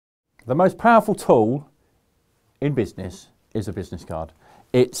The most powerful tool in business is a business card.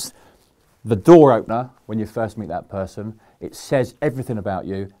 It's the door opener when you first meet that person. It says everything about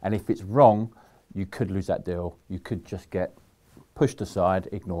you, and if it's wrong, you could lose that deal. You could just get pushed aside,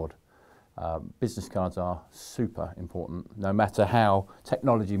 ignored. Business cards are super important. No matter how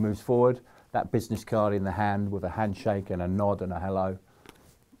technology moves forward, that business card in the hand with a handshake and a nod and a hello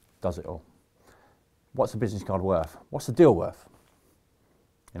does it all. What's a business card worth? What's the deal worth?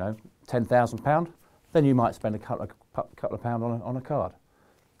 You know, £10,000? Then you might spend a couple of pounds on a card.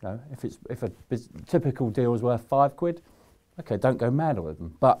 You know, if a typical deal is worth £5, okay, don't go mad with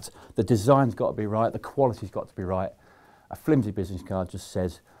them. But the design's got to be right, the quality's got to be right. A flimsy business card just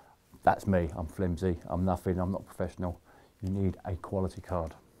says, that's me, I'm flimsy, I'm nothing, I'm not professional. You need a quality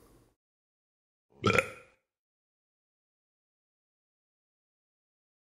card.